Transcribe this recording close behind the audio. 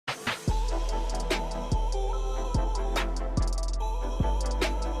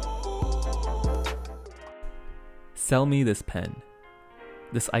Sell me this pen.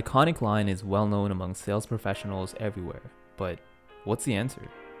 This iconic line is well known among sales professionals everywhere, but what's the answer?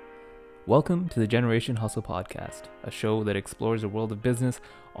 Welcome to the Generation Hustle Podcast, a show that explores the world of business,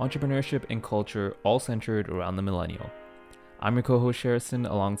 entrepreneurship, and culture, all centered around the millennial. I'm your co-host Sherrison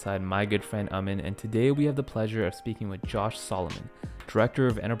alongside my good friend Amin, and today we have the pleasure of speaking with Josh Solomon, Director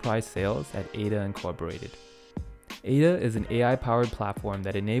of Enterprise Sales at Ada Incorporated. Ada is an AI-powered platform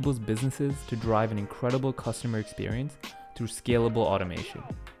that enables businesses to drive an incredible customer experience through scalable automation.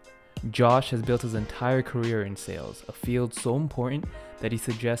 Josh has built his entire career in sales, a field so important that he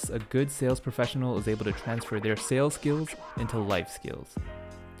suggests a good sales professional is able to transfer their sales skills into life skills.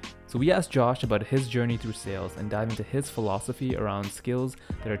 So we asked Josh about his journey through sales and dive into his philosophy around skills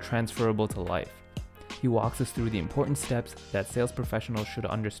that are transferable to life. He walks us through the important steps that sales professionals should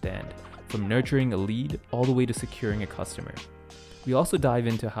understand, from nurturing a lead all the way to securing a customer. We also dive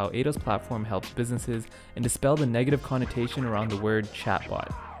into how Ada's platform helps businesses and dispel the negative connotation around the word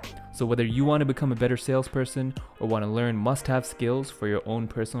chatbot. So whether you want to become a better salesperson or want to learn must-have skills for your own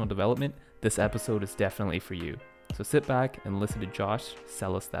personal development, this episode is definitely for you. So sit back and listen to Josh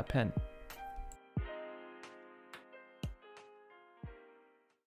sell us that pen.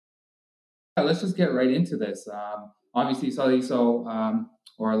 Let's just get right into this. Obviously,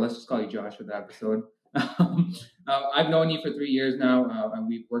 or let's just call you Josh for the episode. I've known you for 3 years now, and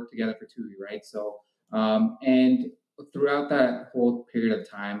we've worked together for 2, right? And throughout that whole period of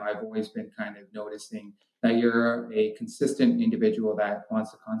time, I've always been kind of noticing that you're a consistent individual that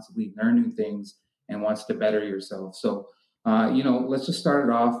wants to constantly learn new things and wants to better yourself. So, let's just start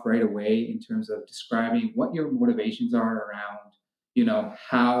it off right away in terms of describing what your motivations are around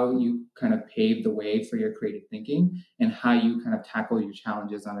how you kind of pave the way for your creative thinking and how you kind of tackle your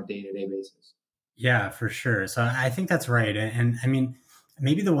challenges on a day-to-day basis. Yeah, for sure. So I think that's right. And I mean,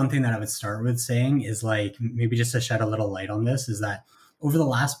 maybe the one thing that I would start with saying is maybe just to shed a little light on this is that over the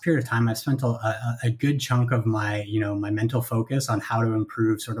last period of time, I've spent a good chunk of my, my mental focus on how to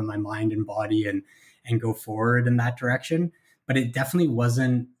improve sort of my mind and body and go forward in that direction. But it definitely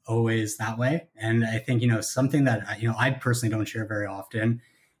wasn't always that way. And I think, something that, I personally don't share very often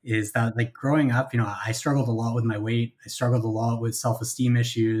is that growing up, I struggled a lot with my weight. I struggled a lot with self-esteem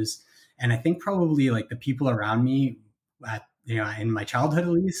issues. And I think probably the people around me in my childhood, at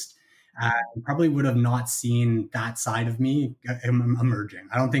least, probably would have not seen that side of me emerging.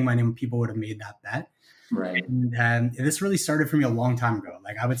 I don't think many people would have made that bet. Right. And this really started for me a long time ago.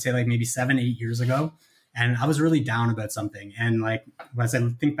 I would say maybe 7-8 years ago. And I was really down about something. And as I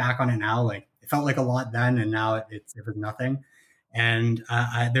think back on it now, it felt like a lot then, and now it was nothing. And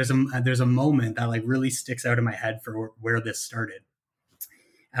there's a moment that really sticks out in my head for where this started.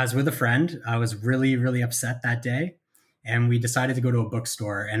 I was with a friend. I was really, really upset that day. And we decided to go to a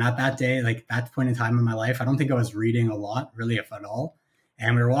bookstore. And at that day, that point in time in my life, I don't think I was reading a lot, really, if at all.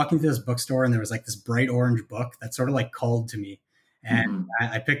 And we were walking through this bookstore and there was this bright orange book that sort of called to me. And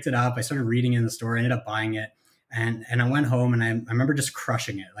I picked it up. I started reading it in the store. I ended up buying it. And I went home and I remember just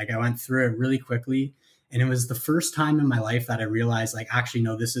crushing it. I went through it really quickly. And it was the first time in my life that I realized actually,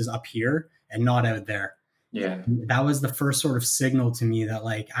 no, this is up here and not out there. Yeah. That was the first sort of signal to me that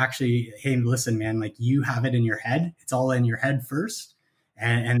actually, hey, listen, man, you have it in your head. It's all in your head first.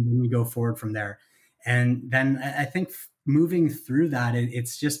 And then you go forward from there. And then I think moving through that,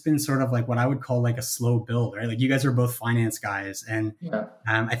 it's just been sort of what I would call a slow build, right? You guys are both finance guys. And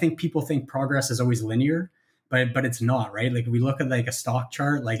I think people think progress is always linear, but it's not, right? We look at a stock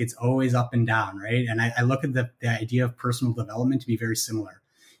chart, it's always up and down, right? And I look at the idea of personal development to be very similar.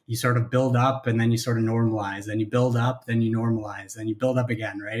 You sort of build up and then you sort of normalize, then you build up, then you normalize, then you build up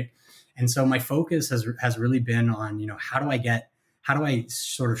again, right? And so my focus has really been on, how do I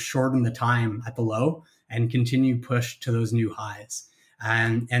sort of shorten the time at the low and continue push to those new highs.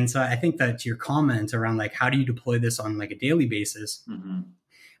 And so I think that to your comment around how do you deploy this on a daily basis,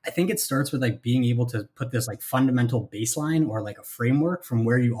 I think it starts with being able to put this fundamental baseline or a framework from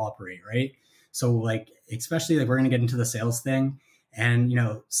where you operate, right? So especially we're going to get into the sales thing, and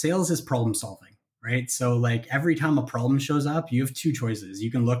sales is problem solving, right? So every time a problem shows up, you have two choices.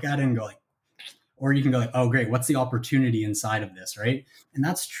 You can look at it and go or you can go oh, great, what's the opportunity inside of this, right? And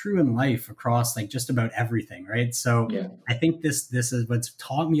that's true in life across just about everything, right? So I think this is what's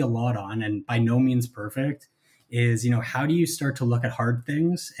taught me a lot on, and by no means perfect, is, how do you start to look at hard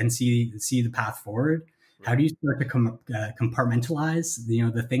things and see the path forward? How do you start to compartmentalize,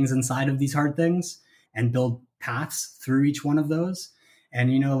 the things inside of these hard things and build paths through each one of those? And,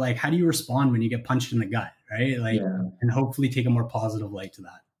 how do you respond when you get punched in the gut, right? And hopefully take a more positive light to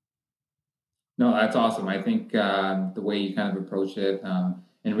that. No, that's awesome. I think the way you kind of approach it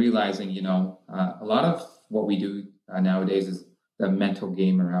and realizing, a lot of what we do nowadays is the mental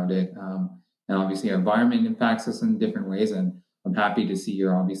game around it. And obviously our environment impacts us in different ways. And I'm happy to see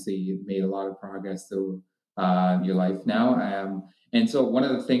you're obviously made a lot of progress through your life now. And so one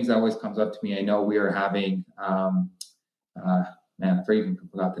of the things that always comes up to me, I know we are having, man, I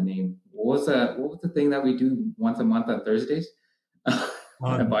forgot the name. What was the thing that we do once a month on Thursdays?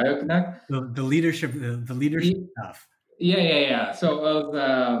 BioConnect? The leadership stuff. Yeah.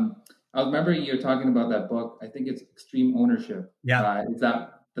 So I remember you were talking about that book. I think it's Extreme Ownership. Yeah. Is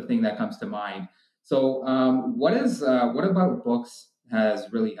that the thing that comes to mind? So what about books has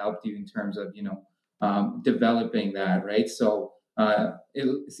really helped you in terms of, developing that, right? So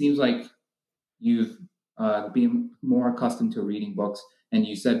it seems like you've been more accustomed to reading books, and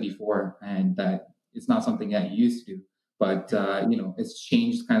you said before, and that it's not something that you used to do, but it's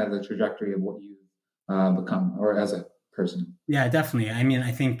changed kind of the trajectory of what you've become, or as a person. Yeah, definitely. I mean,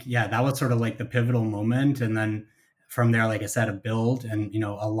 I think, that was sort of like the pivotal moment. And then from there, like I said, a build and,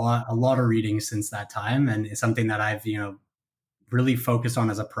 a lot of reading since that time. And it's something that I've, really focused on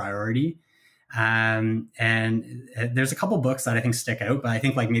as a priority. And there's a couple books that I think stick out, but I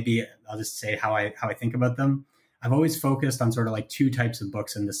think like maybe I'll just say how I think about them. I've always focused on sort of like two types of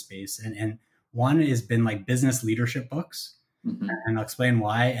books in this space. And one has been like business leadership books. Mm-hmm. And I'll explain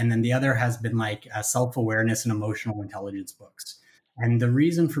why. And then the other has been like self-awareness and emotional intelligence books. And the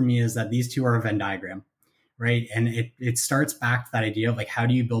reason for me is that these two are a Venn diagram, right? And it starts back to that idea of like, how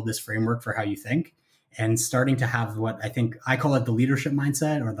do you build this framework for how you think? And starting to have what I think I call it the leadership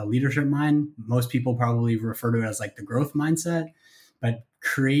mindset or the leadership mind. Most people probably refer to it as like the growth mindset, but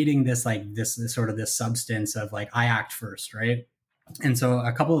creating this like this sort of this substance of like, I act first, right? And so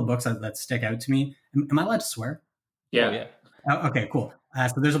a couple of books that stick out to me. Am I allowed to swear? Yeah. Oh, yeah. Okay, cool.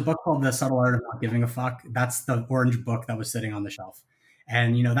 So there's a book called The Subtle Art of Not Giving a Fuck. That's the orange book that was sitting on the shelf.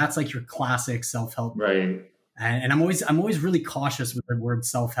 And, that's like your classic self-help. Right. And I'm always really cautious with the word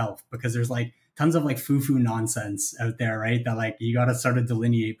self-help because there's like tons of like foo-foo nonsense out there, right? That like you got to sort of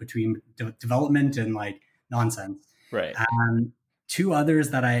delineate between development and like nonsense. Right. Two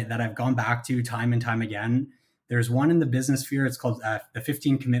others that I've gone back to time and time again. There's one in the business sphere. It's called The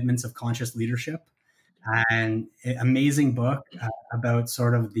 15 Commitments of Conscious Leadership. And amazing book about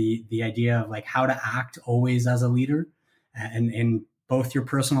sort of the idea of like how to act always as a leader and in both your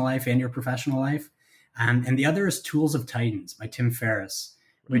personal life and your professional life. And the other is Tools of Titans by Tim Ferriss,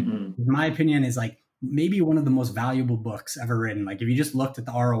 which in my opinion is like maybe one of the most valuable books ever written. Like if you just looked at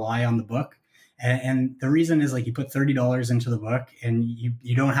the ROI on the book, and the reason is like you put $30 into the book and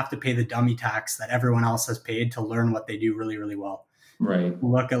you don't have to pay the dummy tax that everyone else has paid to learn what they do really, really well. Right.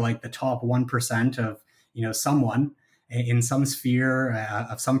 Look at like the top 1% of, someone in some sphere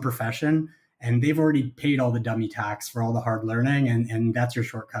of some profession, and they've already paid all the dummy tax for all the hard learning, and that's your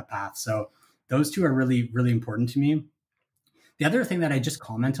shortcut path. So those two are really, really important to me. The other thing that I just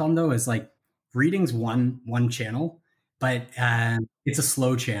comment on though is like reading's one channel, but it's a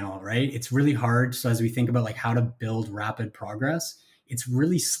slow channel, right? It's really hard. So as we think about like how to build rapid progress, it's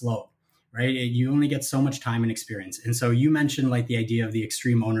really slow. Right? You only get so much time and experience. And so you mentioned like the idea of the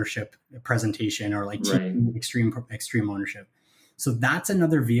extreme ownership presentation or like right. extreme ownership. So that's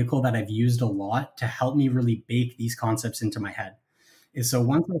another vehicle that I've used a lot to help me really bake these concepts into my head. And so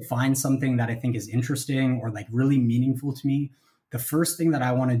once I find something that I think is interesting or like really meaningful to me, the first thing that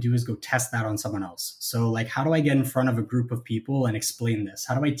I want to do is go test that on someone else. So like, how do I get in front of a group of people and explain this?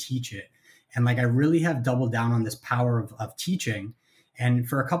 How do I teach it? And like, I really have doubled down on this power of teaching. And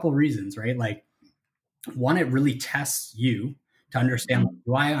for a couple of reasons, right? Like one, it really tests you to understand,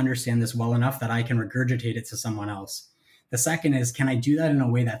 do I understand this well enough that I can regurgitate it to someone else? The second is, can I do that in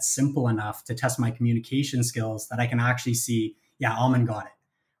a way that's simple enough to test my communication skills that I can actually see, yeah, Alman got it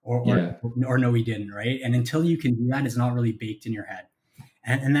or no, he didn't, right? And until you can do that, it's not really baked in your head.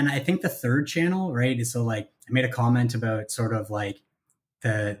 And then I think the third channel, right, is so like, I made a comment about sort of like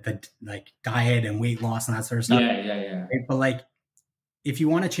the like diet and weight loss and that sort of stuff. Yeah. Right? But like, if you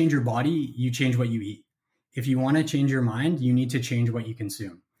want to change your body, you change what you eat. If you want to change your mind, you need to change what you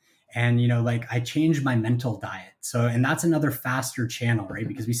consume. And, like I changed my mental diet. So, and that's another faster channel, right?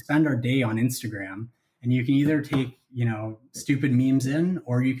 Because we spend our day on Instagram and you can either take, stupid memes in,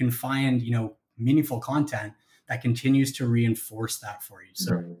 or you can find, meaningful content that continues to reinforce that for you.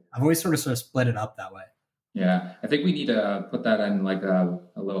 So right. I've always sort of split it up that way. Yeah, I think we need to put that in like a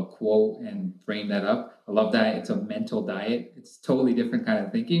little quote and frame that up. I love that. It's a mental diet. It's totally different kind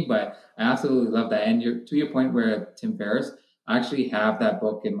of thinking, but I absolutely love that. And to your point where Tim Ferriss, I actually have that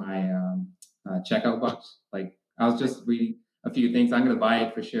book in my checkout box. Like I was just reading a few things. I'm going to buy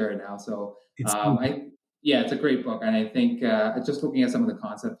it for sure now. So it's a great book. And I think just looking at some of the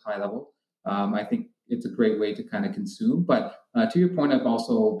concepts high level, I think it's a great way to kind of consume. But to your point of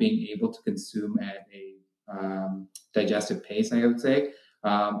also being able to consume at a digestive pace, I would say,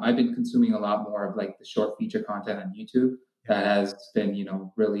 I've been consuming a lot more of like the short feature content on YouTube. That has been,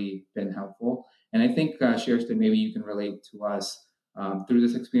 really been helpful. And I think, Sherston, maybe you can relate to us through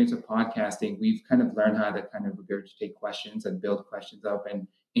this experience of podcasting. We've kind of learned how to kind of regurgitate questions and build questions up and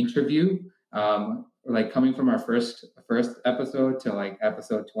interview. Like coming from our first episode to like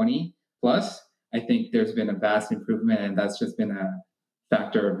episode 20 plus, I think there's been a vast improvement, and that's just been a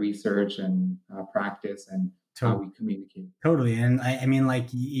factor of research and practice and how we communicate. Totally. And I mean, like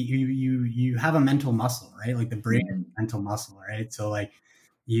you have a mental muscle, right? Like the brain is a mental muscle, right? So like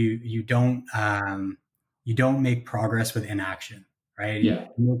you don't make progress with inaction, right? Yeah.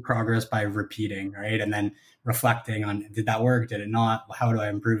 You make progress by repeating, right? And then reflecting on, did that work? Did it not? How do I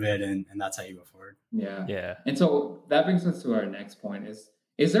improve it? And that's how you go forward. Yeah. Yeah. And so that brings us to our next point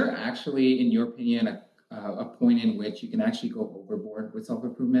is there actually, in your opinion, a point in which you can actually go overboard with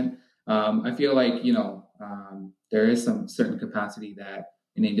self-improvement? I feel like, there is some certain capacity that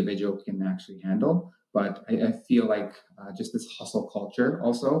an individual can actually handle, but I feel like just this hustle culture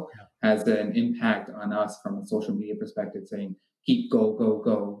also has an impact on us from a social media perspective, saying, keep go, go,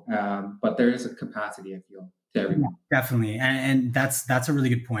 go. But there is a capacity, I feel, to everyone. Yeah, definitely. And that's a really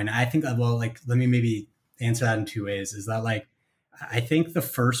good point. I think, well, like, let me maybe answer that in two ways. Is that like, I think the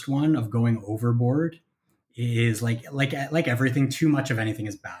first one of going overboard is like everything, too much of anything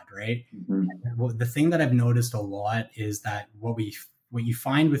is bad, right? Mm-hmm. Well, the thing that I've noticed a lot is that what you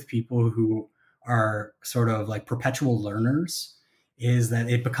find with people who are sort of like perpetual learners is that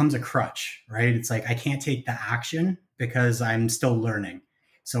it becomes a crutch, right? It's like, I can't take the action because I'm still learning.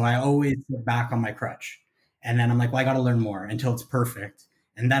 So I always get back on my crutch. And then I'm like, well, I got to learn more until it's perfect.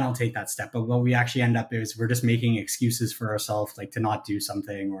 And then I'll take that step. But what we actually end up is we're just making excuses for ourselves, like to not do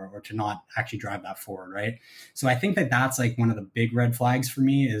something or to not actually drive that forward, right? So I think that that's like one of the big red flags for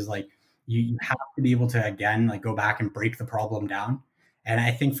me is like, you have to be able to, again, like go back and break the problem down. And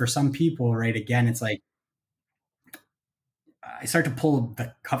I think for some people, right, again, it's like, I start to pull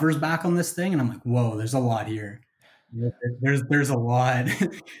the covers back on this thing and I'm like, whoa, there's a lot here. There's a lot,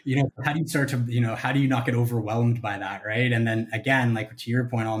 how do you start to, how do you not get overwhelmed by that? Right. And then again, like to your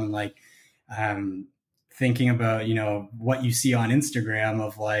point on like, thinking about, what you see on Instagram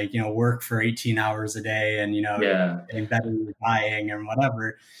of like, work for 18 hours a day and, getting better, you're dying and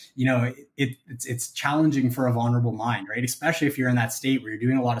whatever, it's challenging for a vulnerable mind, right? Especially if you're in that state where you're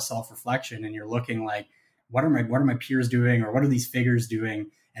doing a lot of self-reflection and you're looking like, what are my peers doing or what are these figures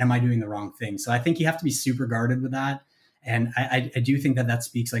doing? And am I doing the wrong thing? So I think you have to be super guarded with that. And I do think that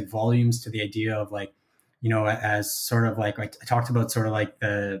speaks like volumes to the idea of like, as sort of like I talked about sort of like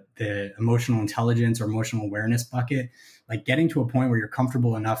the emotional intelligence or emotional awareness bucket, like getting to a point where you're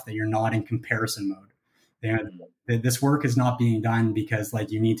comfortable enough that you're not in comparison mode. This work is not being done because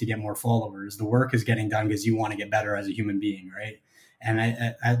like you need to get more followers. The work is getting done because you want to get better as a human being, right? And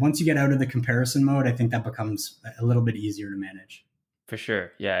I once you get out of the comparison mode, I think that becomes a little bit easier to manage. For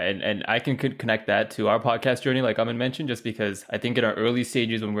sure. Yeah. And I could connect that to our podcast journey, like Amin mentioned, just because I think in our early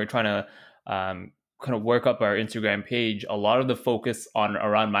stages when we're trying to kind of work up our Instagram page, a lot of the focus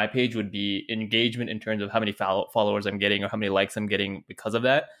around my page would be engagement in terms of how many followers I'm getting or how many likes I'm getting because of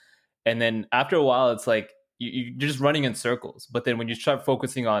that. And then after a while, it's like you're just running in circles. But then when you start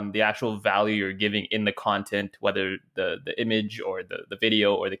focusing on the actual value you're giving in the content, whether the image or the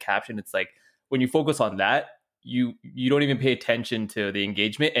video or the caption, it's like when you focus on that, you don't even pay attention to the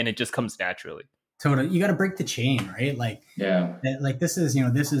engagement and it just comes naturally. Totally. You got to break the chain, right? Like, like this is,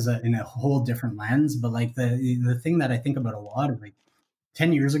 in a whole different lens, but like the thing that I think about a lot is like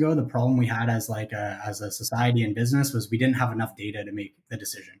 10 years ago, the problem we had as a society and business was we didn't have enough data to make the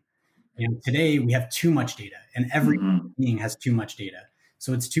decision. And today we have too much data and every being has too much data.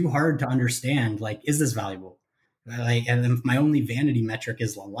 So it's too hard to understand, like, is this valuable? Like, and if my only vanity metric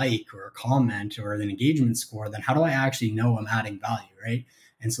is a like or a comment or an engagement score, then how do I actually know I'm adding value, right?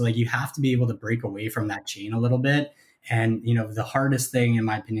 And so like you have to be able to break away from that chain a little bit. And the hardest thing in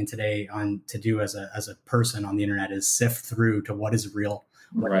my opinion today to do as a person on the internet is sift through to what is real,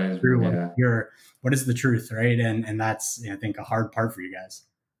 what is the truth, right? And that's I think a hard part for you guys.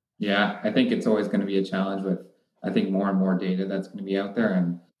 Yeah, I think it's always going to be a challenge with I think more and more data that's going to be out there,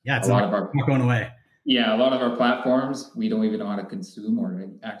 and it's not going away. Yeah, a lot of our platforms, we don't even know how to consume or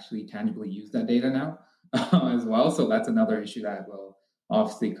actually tangibly use that data now as well. So that's another issue that will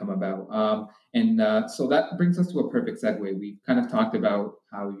obviously come about. So that brings us to a perfect segue. We've kind of talked about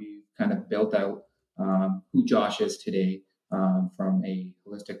how you kind of built out who Josh is today from a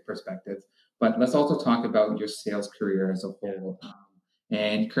holistic perspective. But let's also talk about your sales career as a whole.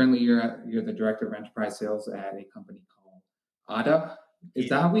 and currently you're the director of enterprise sales at a company called Ada. Is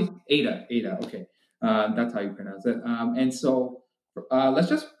that how we Ada? Okay, that's how you pronounce it. And so let's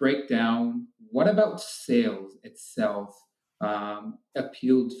just break down what about sales itself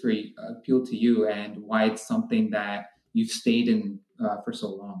appealed to you, and why it's something that you've stayed in for so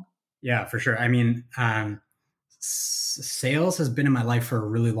long. Yeah, for sure. I mean, sales has been in my life for a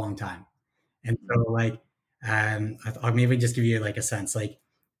really long time. And so like, I'll maybe just give you like a sense, like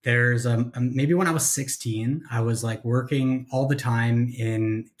there's maybe when I was 16, I was like working all the time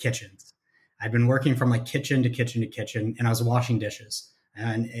in kitchens. I'd been working from like kitchen to kitchen to kitchen, and I was washing dishes,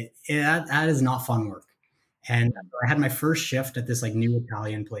 and that is not fun work. And I had my first shift at this like new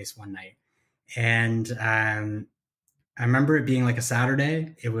Italian place one night, and I remember it being like a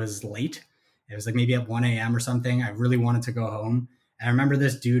Saturday. It was late. It was like maybe at 1 a.m. or something. I really wanted to go home. And I remember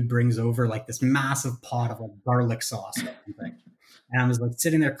this dude brings over like this massive pot of like garlic sauce or something. And I was like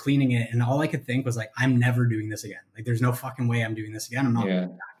sitting there cleaning it. And all I could think was like, I'm never doing this again. Like, there's no fucking way I'm doing this again. I'm not going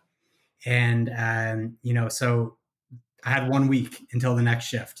back. And, so I had 1 week until the next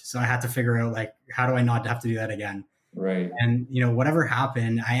shift. So I had to figure out like, how do I not have to do that again? Right. And, whatever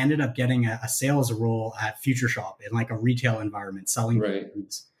happened, I ended up getting a sales role at Future Shop in like a retail environment selling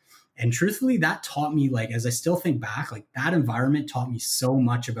foods. And truthfully, that taught me, like, as I still think back, like that environment taught me so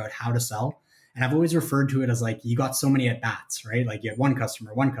much about how to sell. And I've always referred to it as like, you got so many at bats, right? Like you have one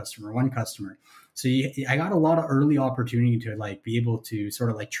customer. So I got a lot of early opportunity to like be able to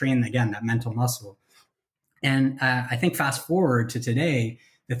sort of like train, again, that mental muscle. And I think fast forward to today,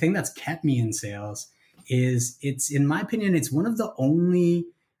 the thing that's kept me in sales is in my opinion, it's one of the only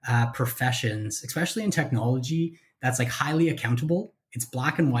professions, especially in technology, that's like highly accountable. It's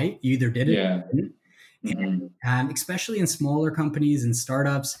black and white. You either did it or didn't. Mm-hmm. And especially in smaller companies and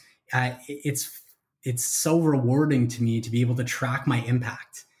startups, it's so rewarding to me to be able to track my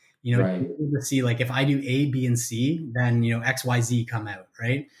impact. To see like if I do A, B, and C, then X, Y, Z come out,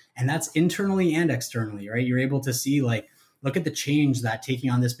 right? And that's internally and externally, right? You're able to see like, look at the change that taking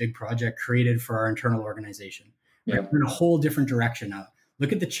on this big project created for our internal organization. Right? We're in a whole different direction now.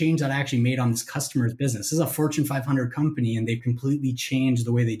 Look at the change that I actually made on this customer's business. This is a Fortune 500 company, and they've completely changed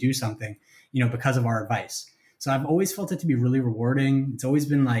the way they do something, because of our advice. So I've always felt it to be really rewarding. It's always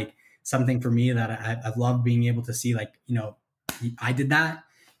been like something for me that I've loved being able to see, like, I did that,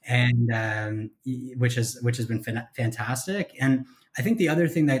 and which has been fantastic. And I think the other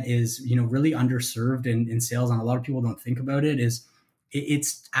thing that is, really underserved in sales, and a lot of people don't think about it, is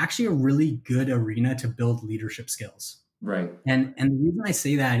it's actually a really good arena to build leadership skills. Right. And the reason I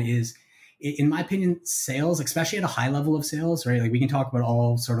say that is, in my opinion, sales, especially at a high level of sales, right? Like we can talk about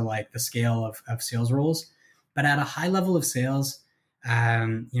all sort of like the scale of sales roles, but at a high level of sales,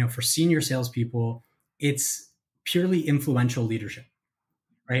 for senior salespeople, it's purely influential leadership,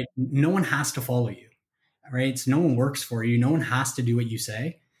 right? No one has to follow you, right? So no one works for you. No one has to do what you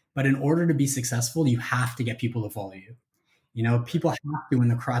say, but in order to be successful, you have to get people to follow you. People have to,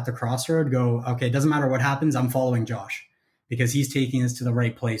 at the crossroad, go, okay, it doesn't matter what happens, I'm following Josh because he's taking us to the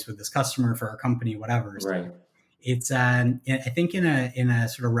right place with this customer for our company, whatever. Right. So it's, I think in a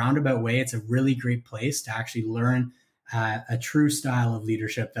sort of roundabout way, it's a really great place to actually learn a true style of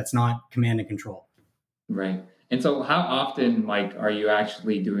leadership that's not command and control. Right. And so how often, Mike, are you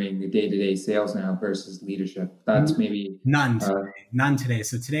actually doing the day-to-day sales now versus leadership? That's maybe none today.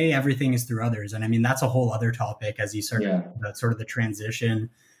 So today everything is through others. And I mean, that's a whole other topic as you start sort of the transition,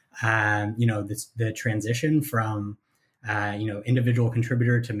 the transition from, individual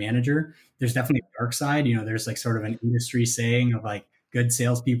contributor to manager. There's definitely a dark side. There's like sort of an industry saying of like good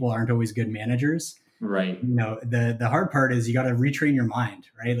salespeople aren't always good managers. Right. The hard part is you got to retrain your mind,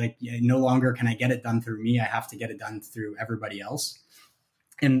 right? Like no longer can I get it done through me. I have to get it done through everybody else.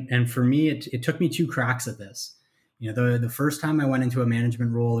 And for me, it took me 2 cracks at this. The first time I went into a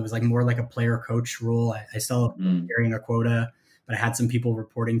management role, it was like more like a player coach role. I still carrying a quota, but I had some people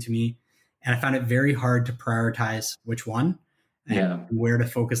reporting to me, and I found it very hard to prioritize which one and where to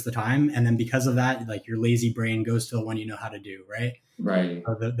focus the time. And then because of that, like your lazy brain goes to the one you know how to do, right? Right.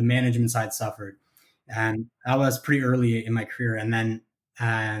 So the management side suffered. And that was pretty early in my career. And then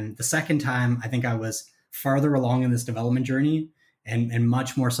the second time, I think I was farther along in this development journey and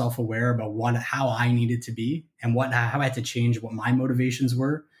much more self-aware about how I needed to be and how I had to change what my motivations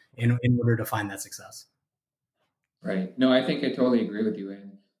were in order to find that success. Right. No, I think I totally agree with you.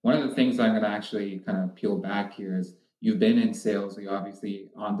 And one of the things I'm going to actually kind of peel back here is you've been in sales, so you're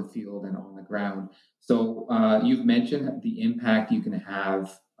obviously on the field and on the ground. So you've mentioned the impact you can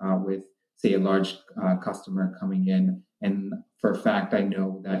have with, say, a large customer coming in. And for a fact, I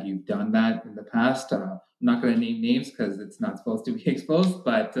know that you've done that in the past not going to name names because it's not supposed to be exposed,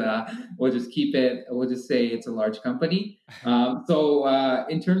 but we'll just keep it. We'll just say it's a large company. So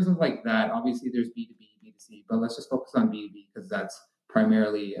in terms of like that, obviously there's B2B, B2C, but let's just focus on B2B because that's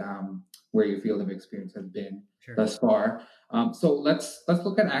primarily where your field of experience has been thus far. So let's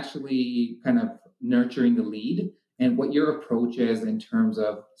look at actually kind of nurturing the lead and what your approach is in terms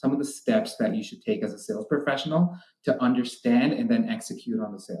of some of the steps that you should take as a sales professional to understand and then execute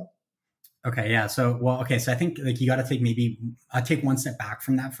on the sale. Okay. Yeah. So, so I think like you got to I'll take one step back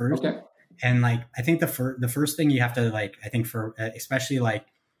from that first. Okay. And like, I think the first thing you have to like, I think for especially like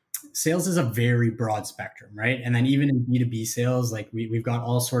sales is a very broad spectrum, right? And then even in B2B sales, like we've got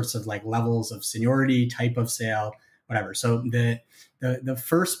all sorts of like levels of seniority, type of sale, whatever. So the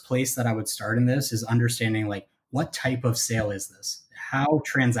first place that I would start in this is understanding like what type of sale is this? How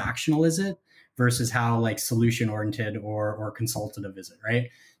transactional is it versus how like solution oriented or consultative is it, right?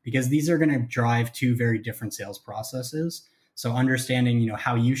 Because these are going to drive two very different sales processes. So understanding,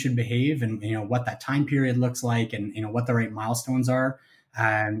 how you should behave and, what that time period looks like and, what the right milestones are,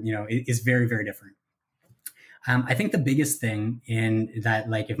 is very, very different. I think the biggest thing in that,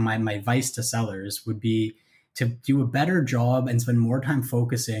 like if my advice to sellers would be to do a better job and spend more time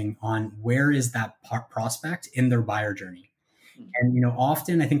focusing on where is that prospect in their buyer journey. And,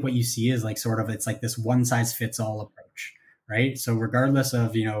 often I think what you see is like it's like this one size fits all approach, right? So regardless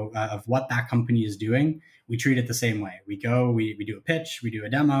of, of what that company is doing, we treat it the same way. We go, we do a pitch, we do a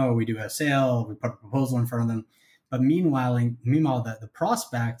demo, we do a sale, we put a proposal in front of them. But meanwhile, the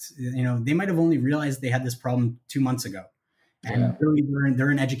prospect, they might have only realized they had this problem 2 months ago. And really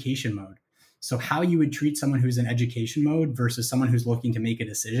they're in education mode. So how you would treat someone who's in education mode versus someone who's looking to make a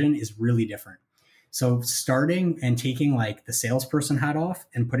decision is really different. So starting and taking like the salesperson hat off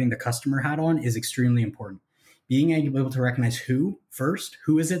and putting the customer hat on is extremely important. Being able to recognize who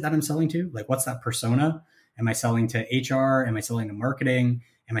is it that I'm selling to? Like, what's that persona? Am I selling to HR? Am I selling to marketing?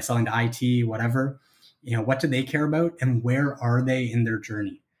 Am I selling to IT? Whatever. What do they care about? And where are they in their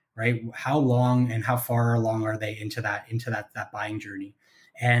journey, right? How long and how far along are they into that buying journey?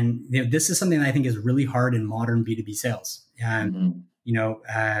 And this is something that I think is really hard in modern B2B sales. And,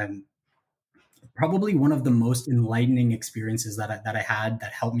 probably one of the most enlightening experiences that I had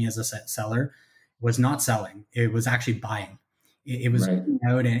that helped me as a seller was not selling. It was actually buying. It was right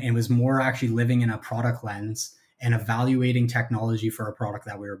out and it was more actually living in a product lens and evaluating technology for a product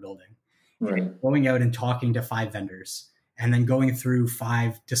that we were building. Right. Going out and talking to 5 vendors and then going through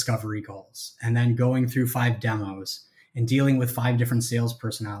 5 discovery calls and then going through 5 demos and dealing with 5 different sales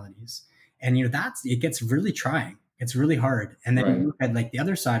personalities. And, it gets really trying. It's really hard. And then you look at like the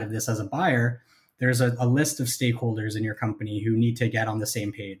other side of this as a buyer, there's a list of stakeholders in your company who need to get on the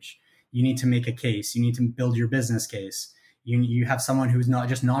same page. You need to make a case. You need to build your business case. You have someone who's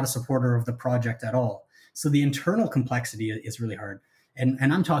not a supporter of the project at all. So the internal complexity is really hard. And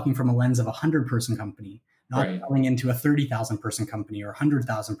I'm talking from a lens of a 100-person company, not going into a 30,000 person company or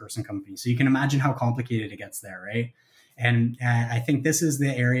 100,000 person company. So you can imagine how complicated it gets there, right? And I think this is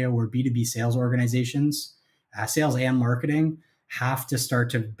the area where B2B sales organizations, sales and marketing, have to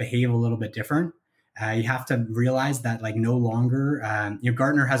start to behave a little bit different. You have to realize that like no longer,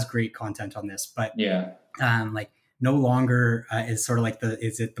 Gartner has great content on this, but no longer is sort of like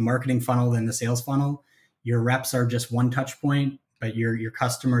is it the marketing funnel and the sales funnel? Your reps are just one touch point, but your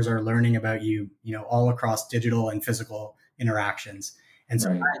customers are learning about you, all across digital and physical interactions. And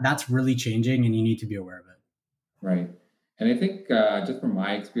so that's really changing and you need to be aware of it. Right. And I think just from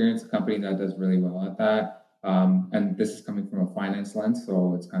my experience, a company that does really well at that, and this is coming from a finance lens,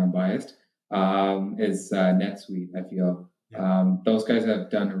 so it's kind of biased, is NetSuite, I feel. Those guys have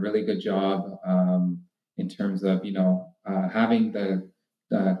done a really good job in terms of, having the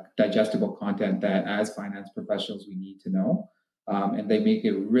digestible content that as finance professionals we need to know. And they make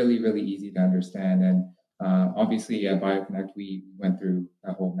it really, really easy to understand. And obviously at BioConnect, we went through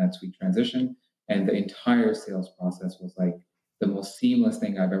that whole NetSuite transition. And the entire sales process was like the most seamless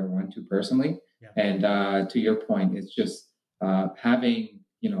thing I've ever went to personally. And to your point, it's just having,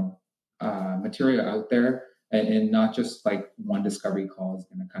 material out there and not just like one discovery call is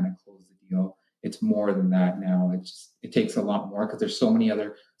going to kind of close the deal. It's more than that now. It takes a lot more because there's so many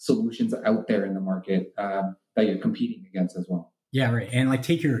other solutions out there in the market that you're competing against as well. Yeah, right. And like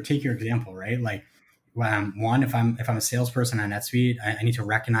take your example, right? Like one, if I'm a salesperson on NetSuite, I need to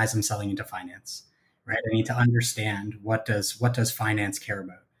recognize I'm selling into finance, right? I need to understand what does finance care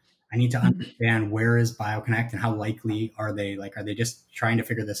about. I need to understand where is BioConnect and how likely are they just trying to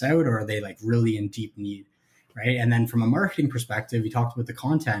figure this out or are they like really in deep need, right? And then from a marketing perspective, you talked about the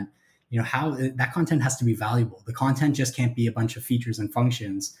content. how that content has to be valuable. The content just can't be a bunch of features and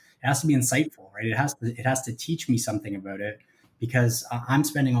functions. It has to be insightful, right? It has to teach me something about it, because I'm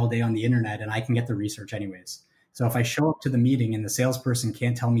spending all day on the internet and I can get the research anyways. So if I show up to the meeting and the salesperson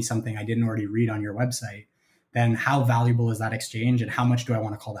can't tell me something I didn't already read on your website, then how valuable is that exchange, and how much do I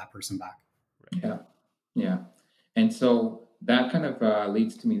want to call that person back? Yeah. Yeah. And so that kind of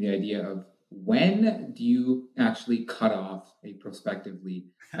leads to me the idea of, when do you actually cut off a prospective lead?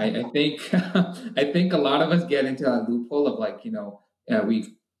 I think I think a lot of us get into a loophole of like, we've,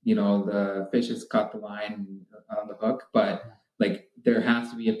 the fish has caught the line on the hook, but like there has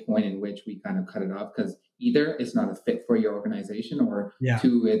to be a point in which we kind of cut it off, because either it's not a fit for your organization, or Yeah.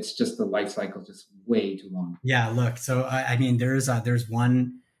 two, it's just the life cycle is just way too long. Yeah, look, so I mean, there's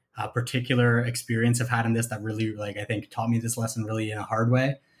one particular experience I've had in this that really, like, I think taught me this lesson really in a hard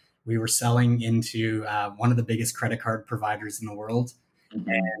way. We were selling into one of the biggest credit card providers in the world.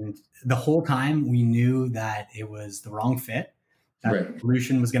 And the whole time we knew that it was the wrong fit, that Right. the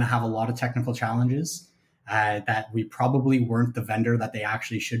solution was going to have a lot of technical challenges, that we probably weren't the vendor that they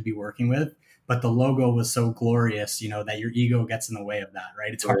actually should be working with. But the logo was so glorious, that your ego gets in the way of that,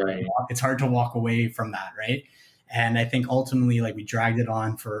 right? It's hard. Right. It's hard to walk away from that, right? And I think ultimately, like, we dragged it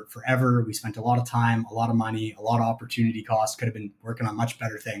on for forever. We spent a lot of time, a lot of money, a lot of opportunity costs. Could have been working on much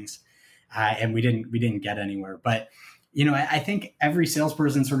better things, and we didn't get anywhere. But I think every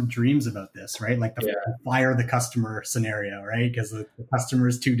salesperson sort of dreams about this, right? Like the fire the customer scenario, right? Because the customer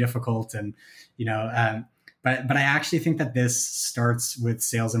is too difficult, and but I actually think that this starts with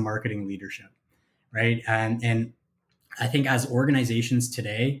sales and marketing leadership, right? And I think as organizations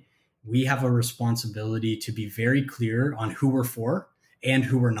today, we have a responsibility to be very clear on who we're for and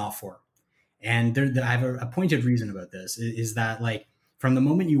who we're not for. And I have a pointed reason about this, is that, like, from the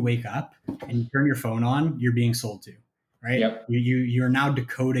moment you wake up and you turn your phone on, you're being sold to, right? Yep. You're now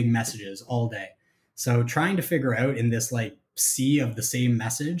decoding messages all day. So trying to figure out in this like sea of the same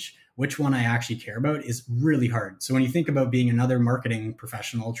message, which one I actually care about, is really hard. So when you think about being another marketing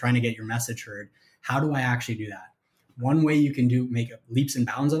professional trying to get your message heard, how do I actually do that? One way you can make leaps and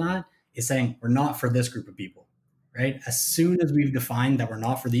bounds on that is saying, we're not for this group of people, right? As soon as we've defined that we're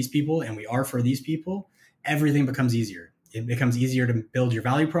not for these people and we are for these people, everything becomes easier. It becomes easier to build your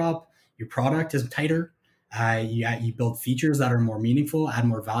value prop. Your product is tighter. You build features that are more meaningful, add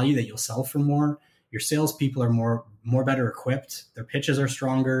more value that you'll sell for more. Your salespeople are more better equipped. Their pitches are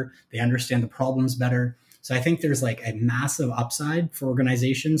stronger. They understand the problems better. So I think there's like a massive upside for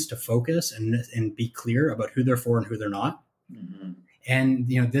organizations to focus and be clear about who they're for and who they're not. Mm-hmm. And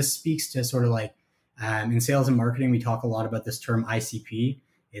this speaks to sort of like in sales and marketing, we talk a lot about this term ICP.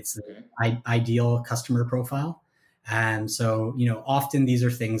 It's the ideal customer profile. And so often these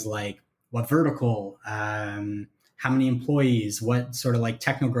are things like what vertical, how many employees, what sort of like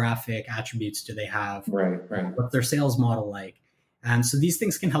technographic attributes do they have? Right. What's their sales model like? So these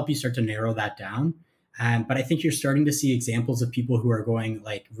things can help you start to narrow that down. But I think you're starting to see examples of people who are going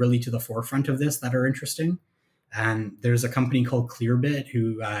like really to the forefront of this that are interesting. There's a company called Clearbit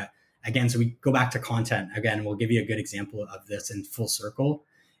who, again, so we go back to content again. We'll give you a good example of this in full circle.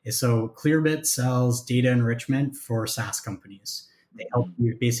 So Clearbit sells data enrichment for SaaS companies. They help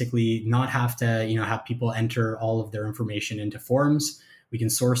you basically not have to, have people enter all of their information into forms. We can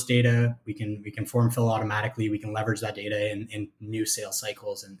source data. We can form fill automatically. We can leverage that data in new sales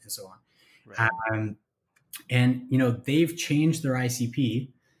cycles and so on. Right. And they've changed their ICP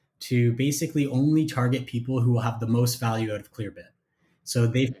to basically only target people who will have the most value out of Clearbit. So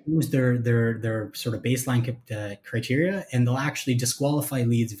they've used their sort of baseline criteria, and they'll actually disqualify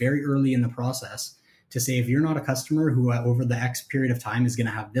leads very early in the process to say, if you're not a customer who over the X period of time is going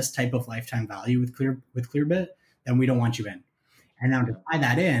to have this type of lifetime value with Clearbit, then we don't want you in. And now to tie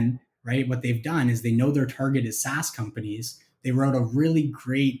that in, right, what they've done is they know their target is SaaS companies. They wrote a really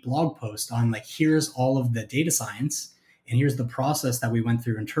great blog post on like, here's all of the data science, and here's the process that we went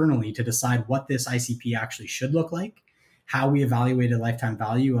through internally to decide what this ICP actually should look like, how we evaluated lifetime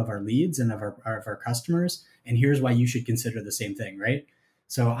value of our leads and of our customers, and here's why you should consider the same thing, right?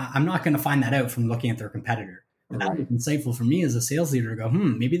 So I'm not going to find that out from looking at their competitor. But that was insightful for me as a sales leader to go,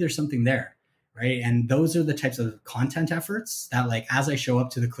 maybe there's something there, right? And those are the types of content efforts that, like, as I show up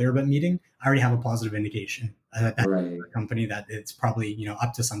to the Clearbit meeting, I already have a positive indication that that's a company that it's probably,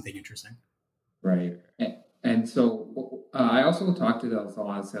 up to something interesting. Right. And so I also talked to a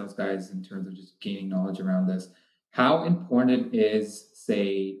lot of sales guys in terms of just gaining knowledge around this. How important is,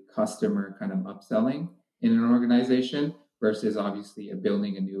 say, customer kind of upselling in an organization versus obviously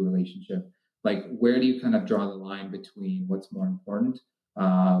building a new relationship? Like, where do you kind of draw the line between what's more important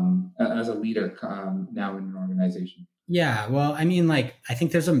as a leader now in an organization? Yeah, well, I mean, like, I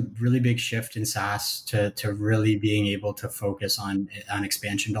think there's a really big shift in SaaS to really being able to focus on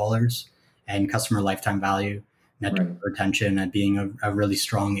expansion dollars and customer lifetime value, net Right. retention, and being a really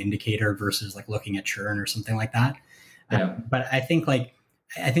strong indicator versus like looking at churn or something like that. Yeah. But I think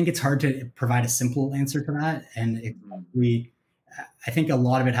it's hard to provide a simple answer to that, and I think a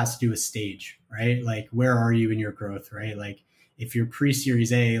lot of it has to do with stage, right? Like, where are you in your growth, right? Like, if you're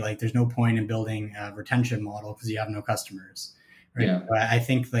pre-series A, like there's no point in building a retention model because you have no customers, right? Yeah. But I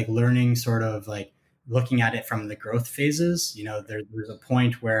think like learning sort of like looking at it from the growth phases, there's a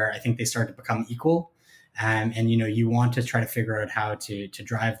point where I think they start to become equal. And you want to try to figure out how to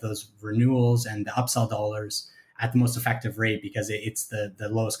drive those renewals and the upsell dollars at the most effective rate because it's the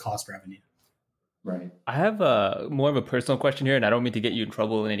lowest cost revenue. Right. I have more of a personal question here, and I don't mean to get you in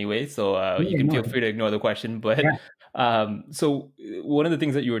trouble in any way, so you can feel free to ignore the question. But so one of the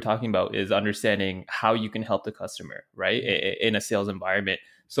things that you were talking about is understanding how you can help the customer, right, in a sales environment.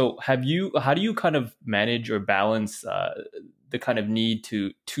 So how do you kind of manage or balance the kind of need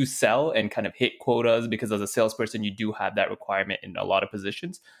to sell and kind of hit quotas, because as a salesperson, you do have that requirement in a lot of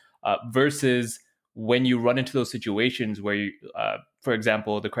positions, versus when you run into those situations where you, for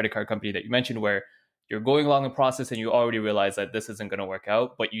example, the credit card company that you mentioned, where you're going along the process and you already realize that this isn't going to work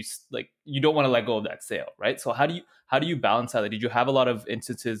out, but you don't want to let go of that sale, right? So how do you balance that? Did you have a lot of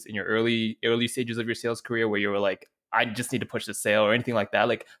instances in your early stages of your sales career where you were like, I just need to push the sale or anything like that?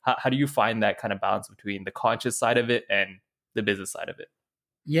 Like, how do you find that kind of balance between the conscious side of it and the business side of it?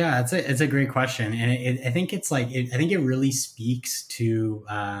 Yeah, it's a great question, and I think it's like I think it really speaks to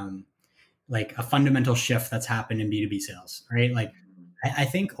like a fundamental shift that's happened in B2B sales, right? Like, I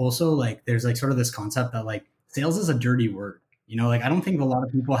think also like there's like sort of this concept that like sales is a dirty word. Like I don't think a lot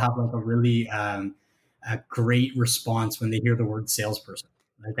of people have like a really a great response when they hear the word salesperson.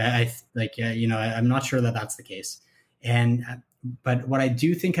 Like I'm not sure that that's the case. And but what I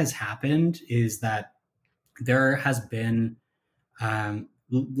do think has happened is that there has been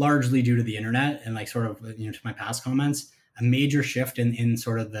largely due to the internet and like sort of to my past comments, a major shift in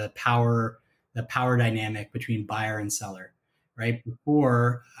sort of the power dynamic between buyer and seller. Right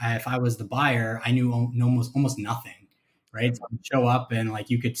before, if I was the buyer, I knew almost nothing. Right, so I'd show up and like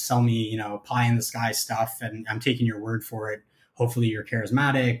you could sell me pie in the sky stuff, and I'm taking your word for it. Hopefully, you're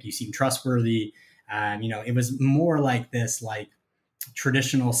charismatic, you seem trustworthy. It was more like this like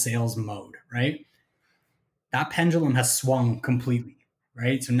traditional sales mode, right? That pendulum has swung completely,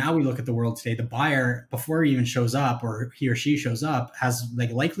 right? So now we look at the world today, the buyer, before he even shows up or he or she shows up, has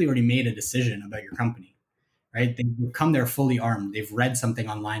like likely already made a decision about your company, right? They've come there fully armed. They've read something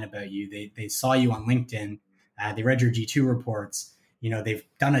online about you. They saw you on LinkedIn. They read your G2 reports. They've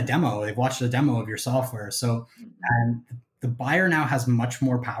done a demo. They've watched a demo of your software. So the buyer now has much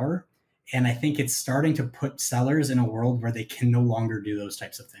more power. And I think it's starting to put sellers in a world where they can no longer do those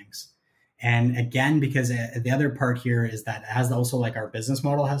types of things. And again, because the other part here is that as also like our business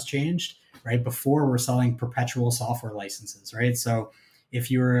model has changed, right? Before we're selling perpetual software licenses, right? So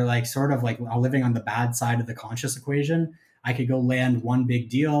if you were like sort of like living on the bad side of the conscious equation, I could go land one big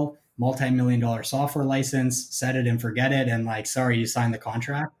deal, multi-million-dollar software license, set it and forget it. And like, sorry, you signed the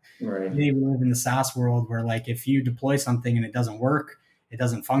contract. Right. Today we live in the SaaS world where like, if you deploy something and it doesn't work, it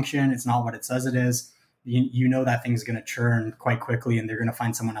doesn't function, it's not what it says it is, that thing's going to churn quite quickly and they're going to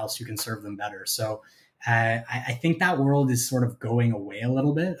find someone else who can serve them better. So I think that world is sort of going away a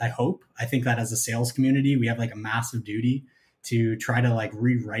little bit. I think that as a sales community, we have like a massive duty to try to like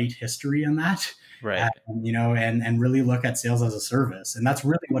rewrite history on that, right? And really look at sales as a service. And that's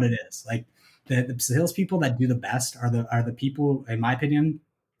really what it is. Like the salespeople that do the best are the people, in my opinion,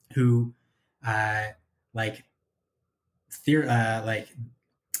 who like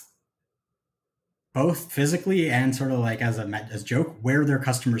both physically and sort of like as joke, wear their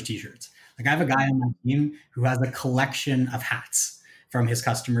customers' t-shirts. Like I have a guy on my team who has a collection of hats from his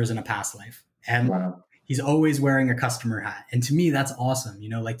customers in a past life. And wow. He's always wearing a customer hat. And to me, that's awesome.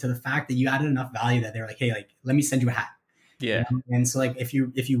 Like to the fact that you added enough value that they're like, hey, like, let me send you a hat. Yeah. And so like, if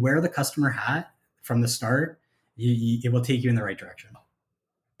you wear the customer hat from the start, it will take you in the right direction.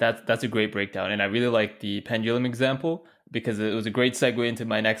 That's a great breakdown. And I really like the pendulum example because it was a great segue into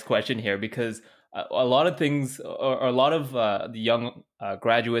my next question here, because a lot of things, or a lot of the young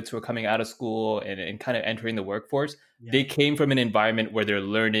graduates who are coming out of school and kind of entering the workforce, they came from an environment where they're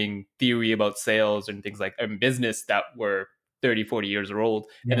learning theory about sales and things like business that were 30, 40 years old.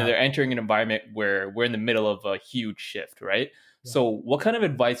 And then they're entering an environment where we're in the middle of a huge shift, right? Yeah. So what kind of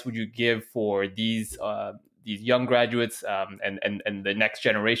advice would you give for these young graduates and the next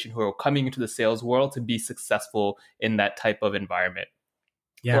generation who are coming into the sales world to be successful in that type of environment?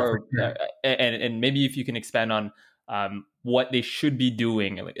 Yeah, or, sure. And maybe if you can expand on what they should be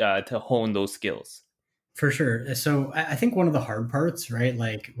doing to hone those skills? For sure. So I think one of the hard parts, right?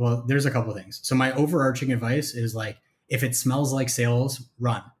 Like, well, there's a couple things. So my overarching advice is like, if it smells like sales,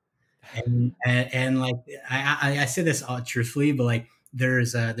 run. And like, I say this truthfully, but like,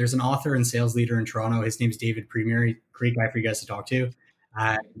 there's an author and sales leader in Toronto. His name's David Premier. Great guy for you guys to talk to.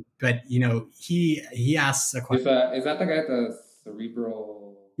 But you know, he asks a question. Is that the guy at the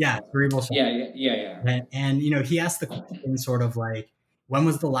cerebral? Yeah, cerebral. Yeah. And you know, he asked the question sort of like, when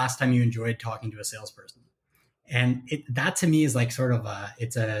was the last time you enjoyed talking to a salesperson? And that to me is like sort of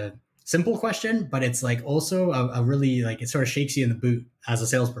it's a simple question, but it's like also a really like, it sort of shakes you in the boot as a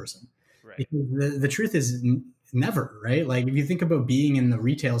salesperson. Right. Because the truth is never, right? Like if you think about being in the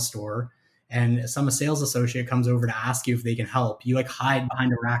retail store and some sales associate comes over to ask you if they can help, you like hide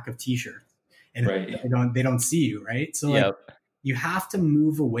behind a rack of t-shirts and right. they don't see you, right? So like you have to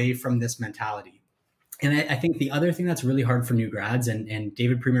move away from this mentality. And I think the other thing that's really hard for new grads, and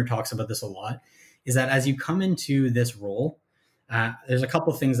David Premier talks about this a lot, is that as you come into this role, there's a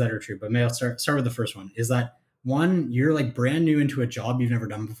couple things that are true, but maybe I'll start with the first one, is that one, you're like brand new into a job you've never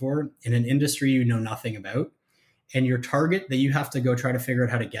done before in an industry you know nothing about. And your target that you have to go try to figure out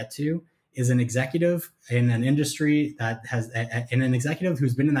how to get to is an executive in an industry that has, and an executive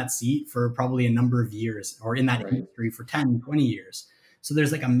who's been in that seat for probably a number of years, or in that industry for 10, 20 years. So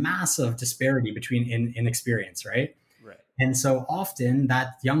there's like a massive disparity between in experience, right? And so often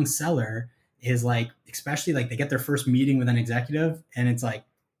that young seller is like, especially like they get their first meeting with an executive and it's like,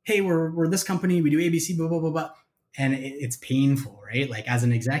 hey, we're this company, we do ABC, blah, blah, blah, blah. And it's painful, right? Like as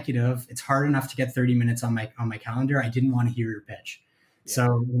an executive, it's hard enough to get 30 minutes on my calendar. I didn't want to hear your pitch. Yeah.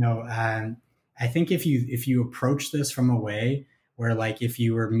 So, you know, I think if you approach this from a way where like, if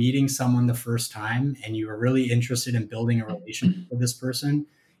you were meeting someone the first time and you were really interested in building a relationship with this person,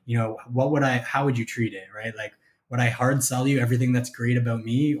 you know, how would you treat it? Right? Like, would I hard sell you everything that's great about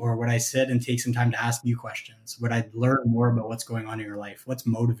me? Or would I sit and take some time to ask you questions? Would I learn more about what's going on in your life? What's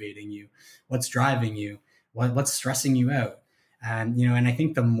motivating you? What's driving you? What's stressing you out? And, you know, and I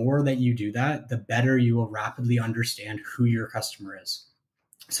think the more that you do that, the better you will rapidly understand who your customer is.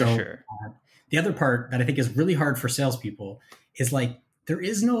 So the other part that I think is really hard for salespeople is like, there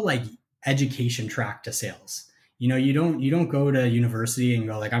is no like education track to sales. You know, you don't go to university and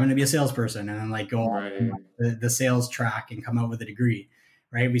go like, I'm going to be a salesperson and then like go on the sales track and come out with a degree,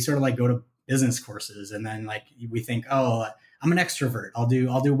 right? We sort of like go to business courses and then like we think, oh, I'm an extrovert. I'll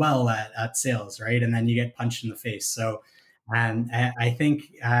do well at sales, right? And then you get punched in the face. So I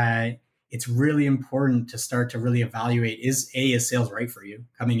think it's really important to start to really evaluate, is sales right for you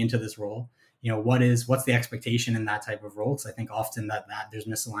coming into this role? You know, what's the expectation in that type of role? Because I think often that there's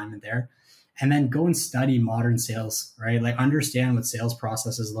misalignment there. And then go and study modern sales, right? Like understand what sales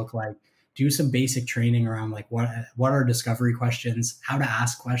processes look like. Do some basic training around like what are discovery questions, how to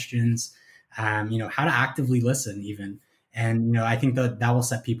ask questions, you know, how to actively listen even. And, you know, I think that will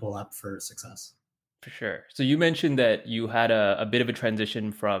set people up for success. For sure. So you mentioned that you had a bit of a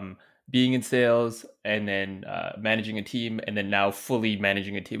transition from being in sales and then managing a team and then now fully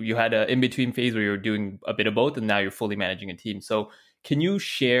managing a team. You had an in-between phase where you were doing a bit of both and now you're fully managing a team. So can you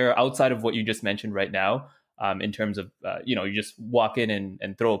share, outside of what you just mentioned right now, in terms of, you know, you just walk in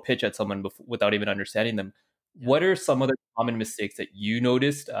and throw a pitch at someone without even understanding them. Yeah. What are some other common mistakes that you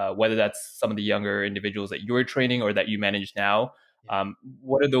noticed, whether that's some of the younger individuals that you're training or that you manage now?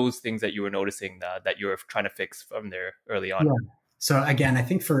 What are those things that you were noticing that you're trying to fix from there early on? Yeah. So again, I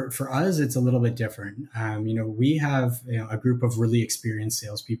think for us, it's a little bit different. You know, we have a group of really experienced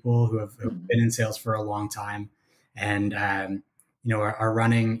salespeople who have been in sales for a long time and, you know, are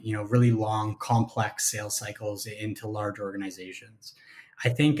running, you know, really long, complex sales cycles into large organizations. I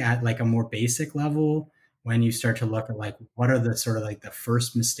think at like a more basic level, when you start to look at like, what are the sort of like the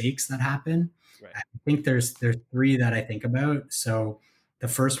first mistakes that happen? Right. I think there's three that I think about. So the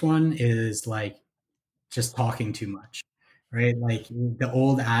first one is like just talking too much, right? Like the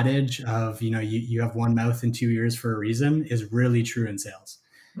old adage of, you know, you have one mouth and two ears for a reason is really true in sales.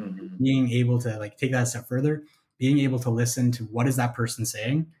 Mm-hmm. Being able to like take that a step further, being able to listen to what is that person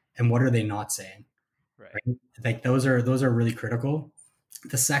saying and what are they not saying, right? Like those are really critical.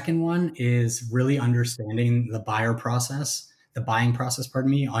 The second one is really understanding the buying process,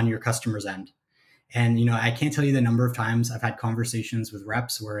 on your customer's end. And, you know, I can't tell you the number of times I've had conversations with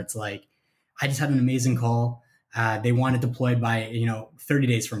reps where it's like, I just had an amazing call. They want it deployed by, you know, 30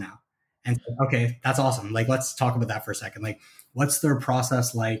 days from now. And okay, that's awesome. Like, let's talk about that for a second. Like, what's their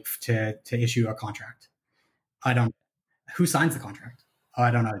process like to issue a contract? I don't know. Who signs the contract? Oh,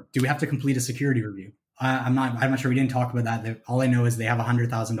 I don't know. Do we have to complete a security review? I'm not sure. We didn't talk about that. All I know is they have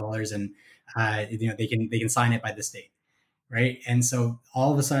 $100,000 and they can sign it by this date, right? And so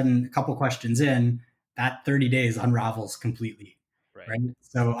all of a sudden, a couple questions in, that 30 days unravels completely, right?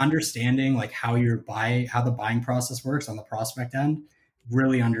 So understanding like how the buying process works on the prospect end,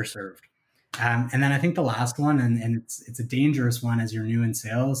 really underserved. And then I think the last one, and it's a dangerous one as you're new in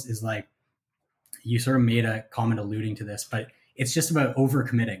sales, is like you sort of made a comment alluding to this, but it's just about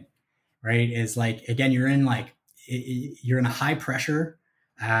overcommitting, right? Is like, again, you're in a high pressure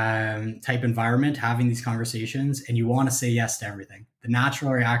type environment having these conversations, and you want to say yes to everything. The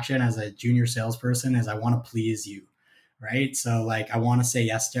natural reaction as a junior salesperson is I want to please you, right? So like I want to say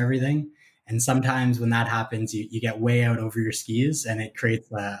yes to everything. And sometimes when that happens, you get way out over your skis, and it creates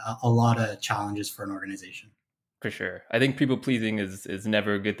a lot of challenges for an organization. For sure. I think people pleasing is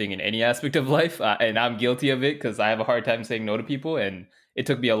never a good thing in any aspect of life. And I'm guilty of it because I have a hard time saying no to people. And it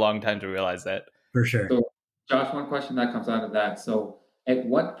took me a long time to realize that. For sure. So, Josh, one question that comes out of that. So at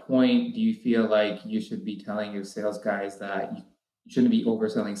what point do you feel like you should be telling your sales guys that you shouldn't be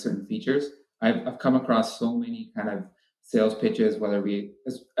overselling certain features? I've come across so many kind of sales pitches,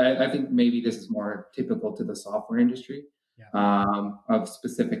 I think maybe this is more typical to the software industry, of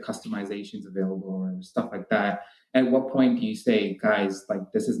specific customizations available or stuff like that. At what point do you say, guys,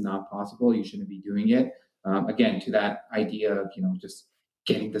 like this is not possible, you shouldn't be doing it? Again, to that idea of, just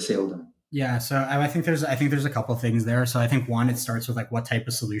getting the sale done. Yeah. So I think there's a couple of things there. So I think one, it starts with like, what type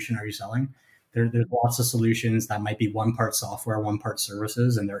of solution are you selling? There's lots of solutions that might be one part software, one part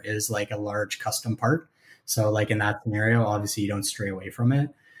services, and there is like a large custom part. So like in that scenario, obviously you don't stray away from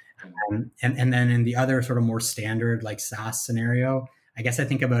it. And then in the other sort of more standard like SaaS scenario, I guess I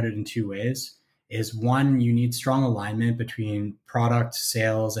think about it in two ways. Is one, you need strong alignment between product,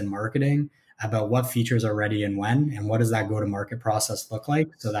 sales, and marketing about what features are ready and when, and what does that go-to-market process look like,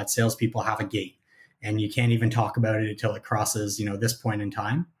 so that salespeople have a gate, and you can't even talk about it until it crosses, this point in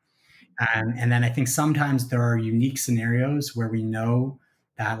time. And then I think sometimes there are unique scenarios where we know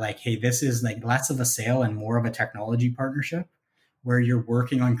that like, hey, this is like less of a sale and more of a technology partnership, where you're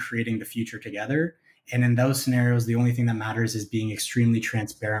working on creating the future together. And in those scenarios, the only thing that matters is being extremely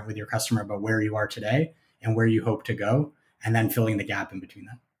transparent with your customer about where you are today and where you hope to go, and then filling the gap in between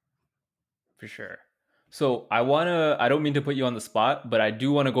that. For sure. So I don't mean to put you on the spot, but I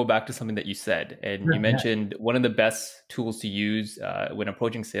do want to go back to something that you said. And you mentioned one of the best tools to use when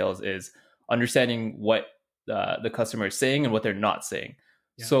approaching sales is understanding what the customer is saying and what they're not saying.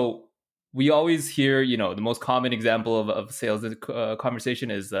 Yeah. So we always hear, the most common example of sales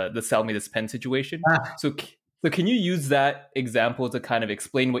conversation is the sell me this pen situation. So can you use that example to kind of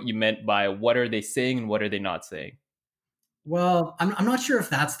explain what you meant by what are they saying and what are they not saying? Well, I'm not sure if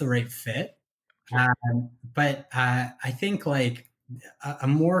that's the right fit. Sure. But I think like a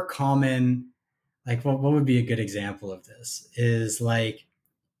more common, like what would be a good example of this is like,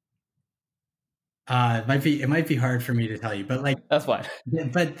 it might be hard for me to tell you, but like that's fine.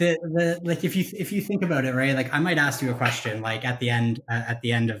 But the like if you think about it, right? Like I might ask you a question like at the end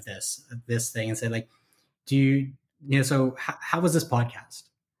of this thing and say like, do you so how was this podcast?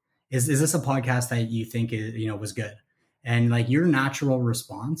 Is this a podcast that you think was good? And like your natural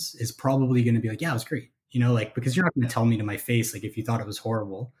response is probably going to be like, yeah, it was great. Like, because you're not going to tell me to my face, like if you thought it was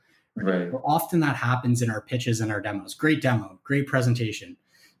horrible. Right. But often that happens in our pitches and our demos. Great demo, great presentation.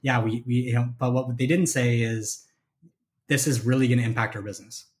 Yeah, we but what they didn't say is this is really going to impact our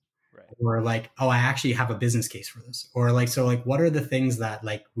business. Right. Or like, oh, I actually have a business case for this. Or like, so like, what are the things that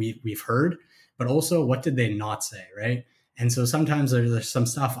like we've heard, but also what did they not say, right? And so sometimes there's some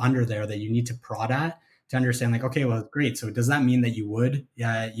stuff under there that you need to prod at to understand like, okay, well, great. So does that mean that you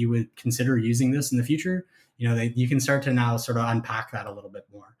would consider using this in the future? That you can start to now sort of unpack that a little bit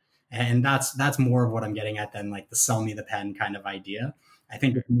more. And that's more of what I'm getting at than like the sell me the pen kind of idea. I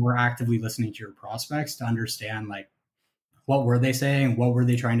think if more actively listening to your prospects to understand like, what were they saying? What were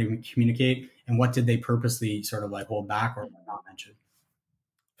they trying to communicate? And what did they purposely sort of like hold back or not mention?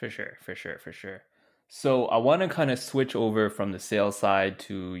 For sure. So I want to kind of switch over from the sales side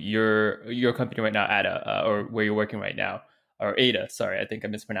to your company right now, Ada, or where you're working right now, or Ada. Sorry, I think I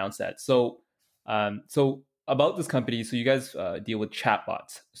mispronounced that. So about this company, so you guys deal with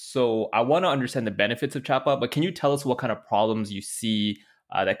chatbots. So I want to understand the benefits of chatbot, but can you tell us what kind of problems you see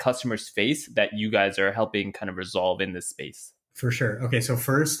that customers face that you guys are helping kind of resolve in this space? For sure. Okay, so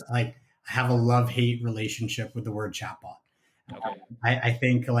first, like I have a love-hate relationship with the word chatbot. Okay. I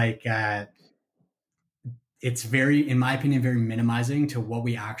think like it's very, in my opinion, very minimizing to what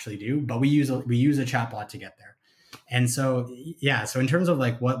we actually do, but we use a chatbot to get there. And so, yeah, so in terms of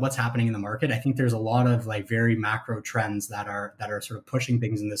like what's happening in the market, I think there's a lot of like very macro trends that are sort of pushing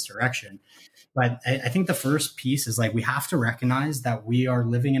things in this direction. But I think the first piece is like we have to recognize that we are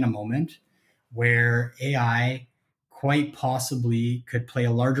living in a moment where AI quite possibly could play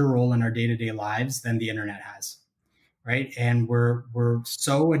a larger role in our day-to-day lives than the internet has, right? And we're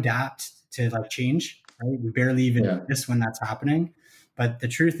so adapt to like change, right? We barely even notice when that's happening. But the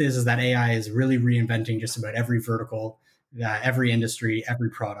truth is that AI is really reinventing just about every vertical, every industry, every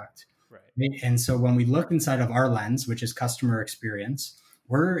product. Right. And so when we look inside of our lens, which is customer experience,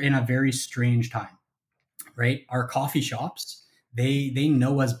 we're in a very strange time, right? Our coffee shops, they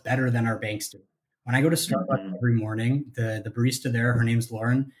know us better than our banks do. When I go to Starbucks every morning, the barista there, her name's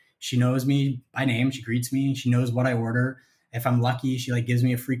Lauren. She knows me by name. She greets me. She knows what I order. If I'm lucky, she like gives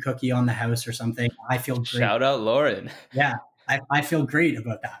me a free cookie on the house or something. I feel great. Shout out Lauren. Yeah, I feel great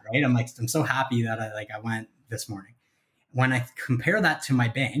about that, right? I'm so happy that I went this morning. When I compare that to my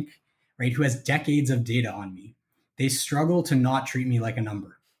bank, right, who has decades of data on me, they struggle to not treat me like a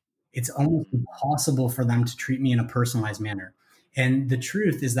number. It's almost impossible for them to treat me in a personalized manner. And the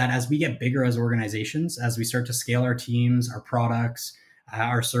truth is that as we get bigger as organizations, as we start to scale our teams, our products,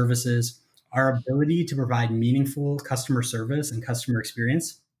 our services, our ability to provide meaningful customer service and customer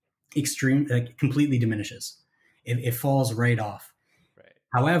experience completely diminishes. It falls right off. Right.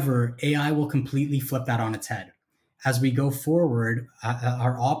 However, AI will completely flip that on its head. As we go forward,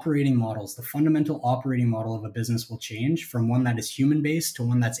 our operating models, the fundamental operating model of a business will change from one that is human-based to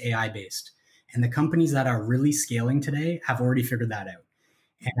one that's AI-based. And the companies that are really scaling today have already figured that out.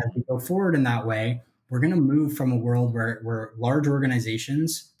 And as we go forward in that way, we're going to move from a world where large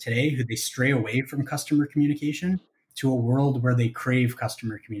organizations today, who they stray away from customer communication, to a world where they crave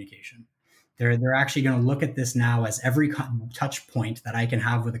customer communication. They're actually going to look at this now as every touch point that I can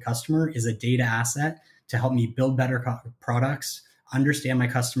have with a customer is a data asset to help me build better products, understand my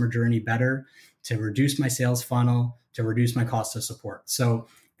customer journey better, to reduce my sales funnel, to reduce my cost of support. So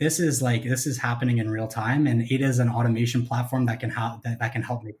this is happening in real time, and Ada is an automation platform that can help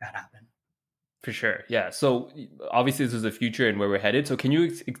make that happen. For sure. Yeah. So obviously this is the future and where we're headed. So can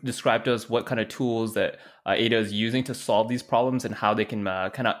you describe to us what kind of tools that Ada is using to solve these problems and how they can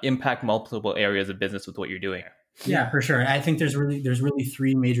kind of impact multiple areas of business with what you're doing? Yeah, for sure. I think there's really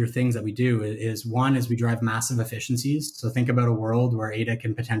three major things that we do. One is we drive massive efficiencies. So think about a world where Ada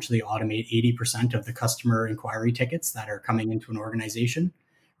can potentially automate 80% of the customer inquiry tickets that are coming into an organization,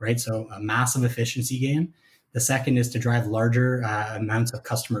 right? So a massive efficiency gain. The second is to drive larger amounts of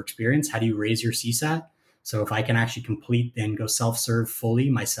customer experience. How do you raise your CSAT? So if I can actually complete and go self-serve fully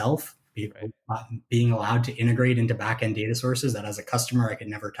myself, being allowed to integrate into back-end data sources that as a customer I could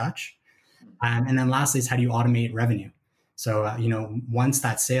never touch. And then lastly is how do you automate revenue? So, once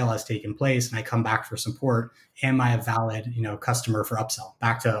that sale has taken place and I come back for support, am I a valid, customer for upsell?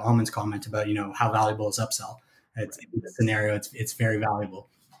 Back to Almond's comment about, how valuable is upsell? It's in the scenario, it's very valuable.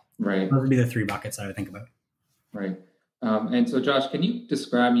 Right. Those would be the three buckets I would think about. Right. And so, Josh, can you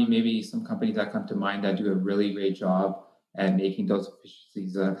describe me maybe some companies that come to mind that do a really great job at making those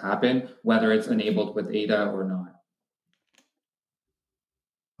efficiencies happen, whether it's enabled with Ada or not?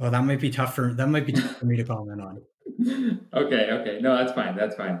 Well, that might be tough for me to comment on. Okay. No, that's fine.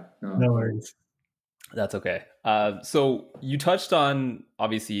 No worries. That's okay. So you touched on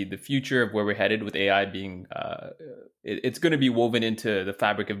obviously the future of where we're headed with AI being, it's going to be woven into the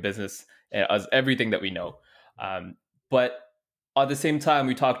fabric of business as everything that we know. But at the same time,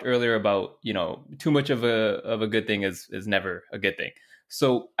 we talked earlier about, too much of a good thing is never a good thing.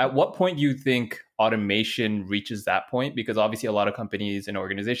 So at what point do you think automation reaches that point? Because obviously a lot of companies and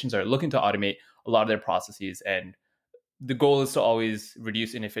organizations are looking to automate a lot of their processes, and the goal is to always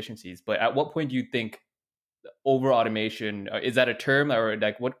reduce inefficiencies. But at what point do you think over automation, is that a term, or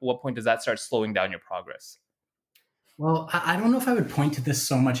like what point does that start slowing down your progress? Well, I don't know if I would point to this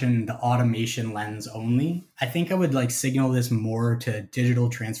so much in the automation lens only. I think I would signal this more to digital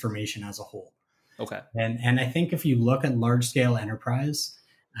transformation as a whole. Okay. And I think if you look at large scale enterprise,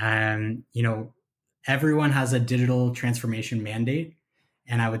 everyone has a digital transformation mandate.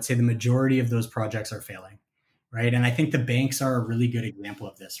 And I would say the majority of those projects are failing, right? And I think the banks are a really good example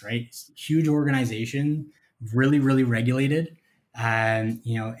of this, right? It's a huge organization, really, really regulated. And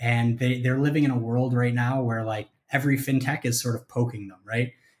they're living in a world right now where every fintech is sort of poking them,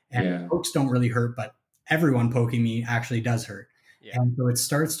 right? And pokes don't really hurt, but everyone poking me actually does hurt. Yeah. And so it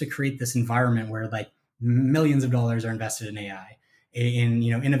starts to create this environment where millions of dollars are invested in AI, in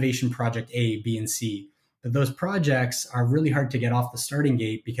innovation project A, B, and C. But those projects are really hard to get off the starting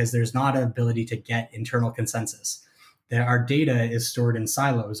gate because there's not an ability to get internal consensus. Our data is stored in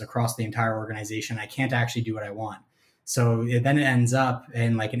silos across the entire organization. I can't actually do what I want. So then it ends up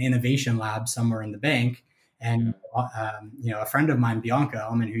in an innovation lab somewhere in the bank. And a friend of mine, Bianca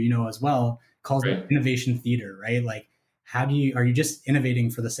Alman, who you know as well, calls it innovation theater, right? are you just innovating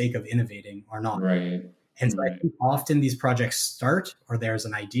for the sake of innovating or not? Right. And so I Right. think often these projects start, or there's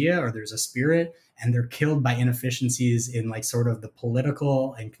an idea, or there's a spirit, and they're killed by inefficiencies in like sort of the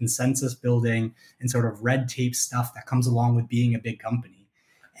political and consensus building and sort of red tape stuff that comes along with being a big company.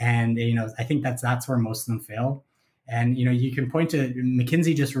 And I think that's where most of them fail. And you can point to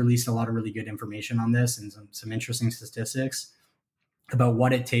McKinsey just released a lot of really good information on this and some interesting statistics about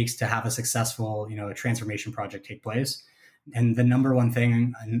what it takes to have a successful a transformation project take place. And the number one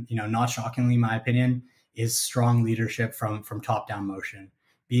thing, not shockingly, in my opinion, is strong leadership from top down motion.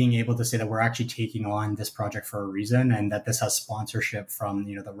 Being able to say that we're actually taking on this project for a reason, and that this has sponsorship from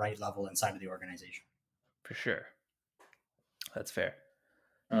the right level inside of the organization. For sure, that's fair.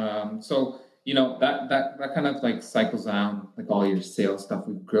 So that kind of like cycles down like all your sales stuff.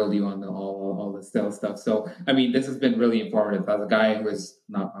 We've grilled you on all the sales stuff. So I mean, this has been really informative. As a guy who has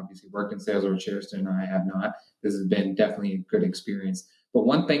not obviously worked in sales or Sherston, I have not. This has been definitely a good experience. But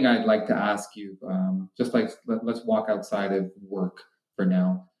one thing I'd like to ask you, just like let's walk outside of work for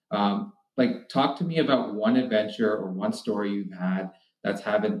now. Like talk to me about one adventure or one story you've had that's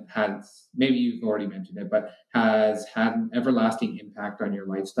haven't had, maybe you've already mentioned it, but has had an everlasting impact on your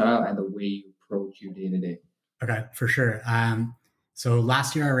lifestyle and the way you approach your day to day. Okay, for sure. So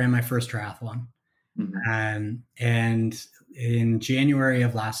last year I ran my first triathlon. And in January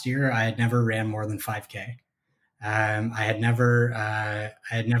of last year, I had never ran more than 5K. I had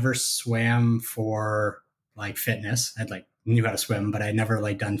never swam for like fitness. I'd like knew how to swim, but I'd never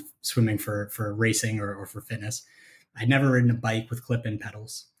like done swimming for racing or for fitness. I'd never ridden a bike with clip-in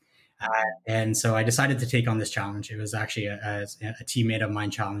pedals. And so I decided to take on this challenge. It was actually a teammate of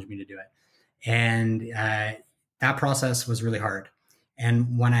mine challenged me to do it. And that process was really hard.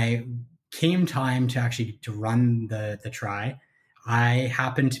 And when I came time to actually to run the try, I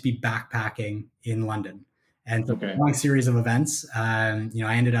happened to be backpacking in London. And so a long series of events, I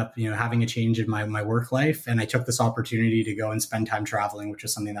ended up, having a change in my work life, and I took this opportunity to go and spend time traveling, which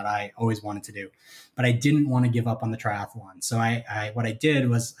is something that I always wanted to do, but I didn't want to give up on the triathlon. So what I did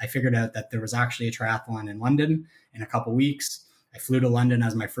was I figured out that there was actually a triathlon in London in a couple of weeks. I flew to London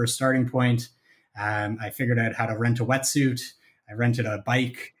as my first starting point. I figured out how to rent a wetsuit. I rented a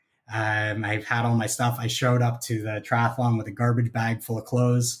bike. I had all my stuff. I showed up to the triathlon with a garbage bag full of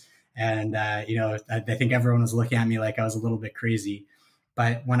clothes. And, I think everyone was looking at me like I was a little bit crazy.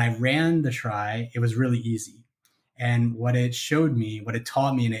 But when I ran the try, it was really easy. And what it showed me, what it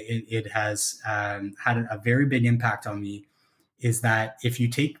taught me, and it has had a very big impact on me, is that if you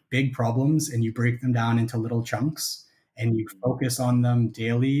take big problems and you break them down into little chunks and you focus on them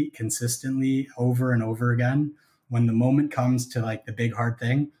daily, consistently, over and over again, when the moment comes to like the big hard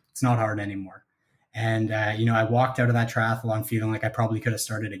thing, it's not hard anymore. And, I walked out of that triathlon feeling like I probably could have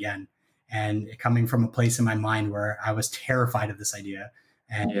started again. And coming from a place in my mind where I was terrified of this idea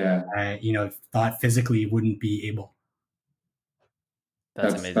and, I, thought physically wouldn't be able.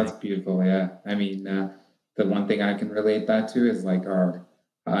 That's amazing. That's beautiful. Yeah. I mean, the one thing I can relate that to is like our,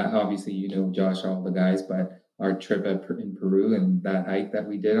 obviously, Josh, all the guys, but our trip in Peru and that hike that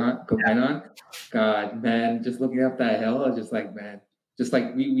we went on, God, man, just looking up that hill, I was just like, man, just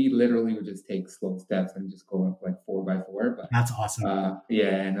like we literally would just take slow steps and just go up like 4x4. But that's awesome. That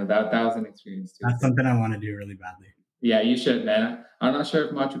was an experience too. That's something I want to do really badly. Yeah, you should, man. I'm not sure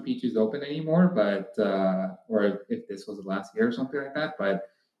if Machu Picchu is open anymore, but or if this was the last year or something like that. But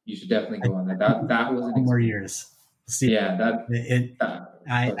you should definitely go on that. That was more years. See, yeah,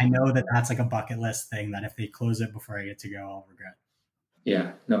 I know that's like a bucket list thing that if they close it before I get to go, I'll regret.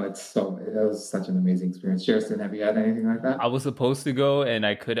 Yeah, no, it was such an amazing experience. Sherston, have you had anything like that? I was supposed to go and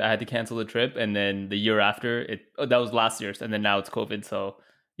I had to cancel the trip, and then the year after that was last year's, and then now it's COVID. So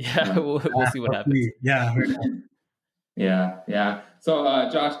yeah, we'll see what happens. Yeah. Yeah. So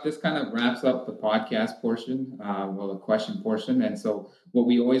Josh, this kind of wraps up the podcast portion, the question portion. And so what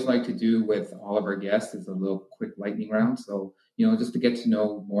we always like to do with all of our guests is a little quick lightning round. So, just to get to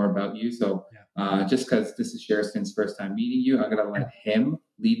know more about you. So just because this is Sherston's first time meeting you, I'm going to let him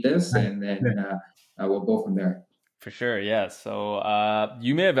lead this, and then we'll go from there. For sure, yeah. So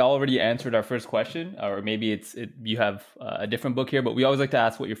you may have already answered our first question, or maybe you have a different book here, but we always like to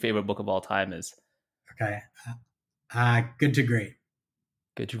ask what your favorite book of all time is. Okay. Good to Great.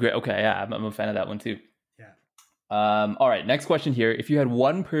 Good to Great. Okay, yeah, I'm a fan of that one too. Yeah. All right, next question here. If you had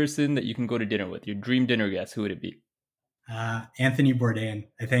one person that you can go to dinner with, your dream dinner guest, who would it be? Anthony Bourdain.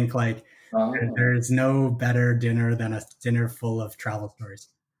 I think there's no better dinner than a dinner full of travel stories.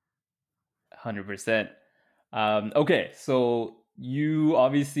 100%. Okay, so you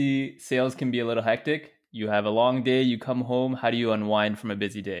obviously, sales can be a little hectic. You have a long day, you come home. How do you unwind from a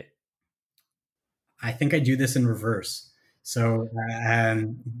busy day? I think I do this in reverse. So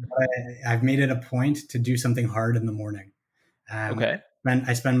I've made it a point to do something hard in the morning. Okay.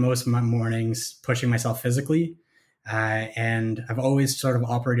 I spend most of my mornings pushing myself physically. And I've always sort of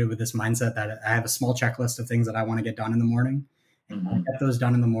operated with this mindset that I have a small checklist of things that I want to get done in the morning. And when I get those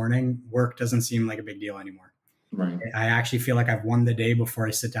done in the morning, work doesn't seem like a big deal anymore. Right. I actually feel like I've won the day before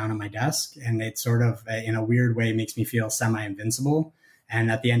I sit down at my desk. And it sort of, in a weird way, makes me feel semi-invincible.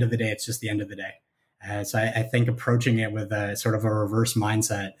 And at the end of the day, it's just the end of the day. So I think approaching it with a sort of a reverse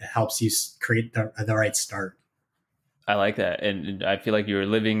mindset helps you create the right start. I like that. And I feel like you're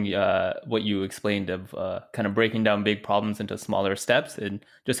living what you explained of kind of breaking down big problems into smaller steps, and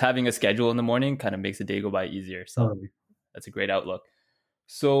just having a schedule in the morning kind of makes the day go by easier. So Totally. That's a great outlook.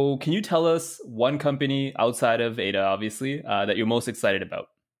 So can you tell us one company outside of Ada, obviously, that you're most excited about?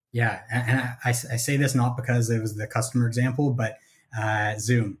 Yeah. And I say this not because it was the customer example, but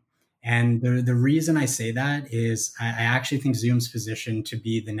Zoom. And the reason I say that is I actually think Zoom's positioned to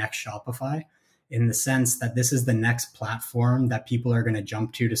be the next Shopify, in the sense that this is the next platform that people are going to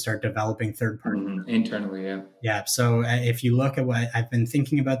jump to start developing third-party internally. Yeah. Yeah. So if you look at what I've been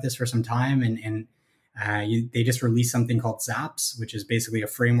thinking about this for some time, and they just released something called Zaps, which is basically a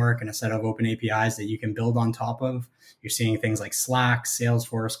framework and a set of open APIs that you can build on top of. You're seeing things like Slack,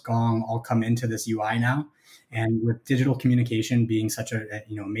 Salesforce, Gong all come into this UI now. And with digital communication being such a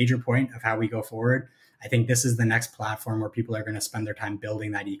major point of how we go forward, I think this is the next platform where people are going to spend their time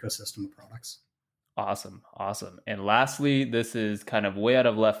building that ecosystem of products. Awesome. And lastly, this is kind of way out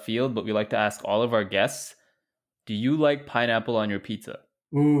of left field, but we like to ask all of our guests, do you like pineapple on your pizza?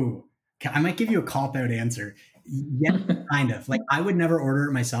 Ooh, I might give you a cop-out answer. Yeah, kind of. Like, I would never order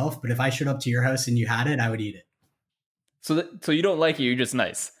it myself, but if I showed up to your house and you had it, I would eat it. So you don't like it, you're just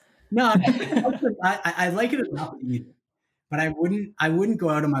nice. No, I like it enough to eat it, but I wouldn't go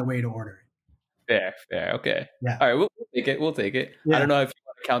out of my way to order it. Fair. Okay. Yeah. All right, we'll take it. Yeah. I don't know if you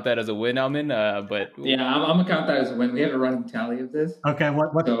want to count that as a win, Almin, but yeah, I'm gonna count that as a win. We have a running tally of this. Okay.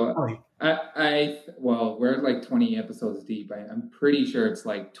 What's the tally? Well, we're like 20 episodes deep. I'm pretty sure it's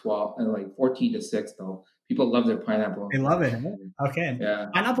like 14 to 6 though. People love their pineapple. They love it. Okay. Yeah.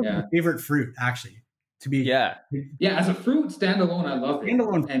 Pineapple is my favorite fruit, actually. Yeah, as a fruit standalone, I love it.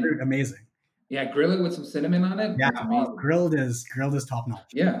 Standalone fruit, amazing. Yeah, grill it with some cinnamon on it. Yeah, grilled is top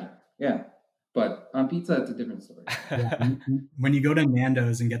notch. Yeah. But on pizza, it's a different story. Yeah. When you go to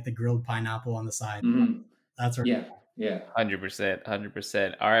Nando's and get the grilled pineapple on the side, that's right. Yeah.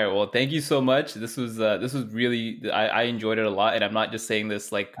 100%. All right. Well, thank you so much. This was really, I enjoyed it a lot. And I'm not just saying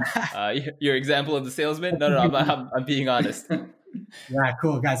this like your example of the salesman. No, I'm being honest. Yeah,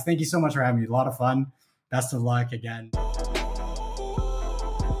 cool. Guys, thank you so much for having me. A lot of fun. Best of luck again.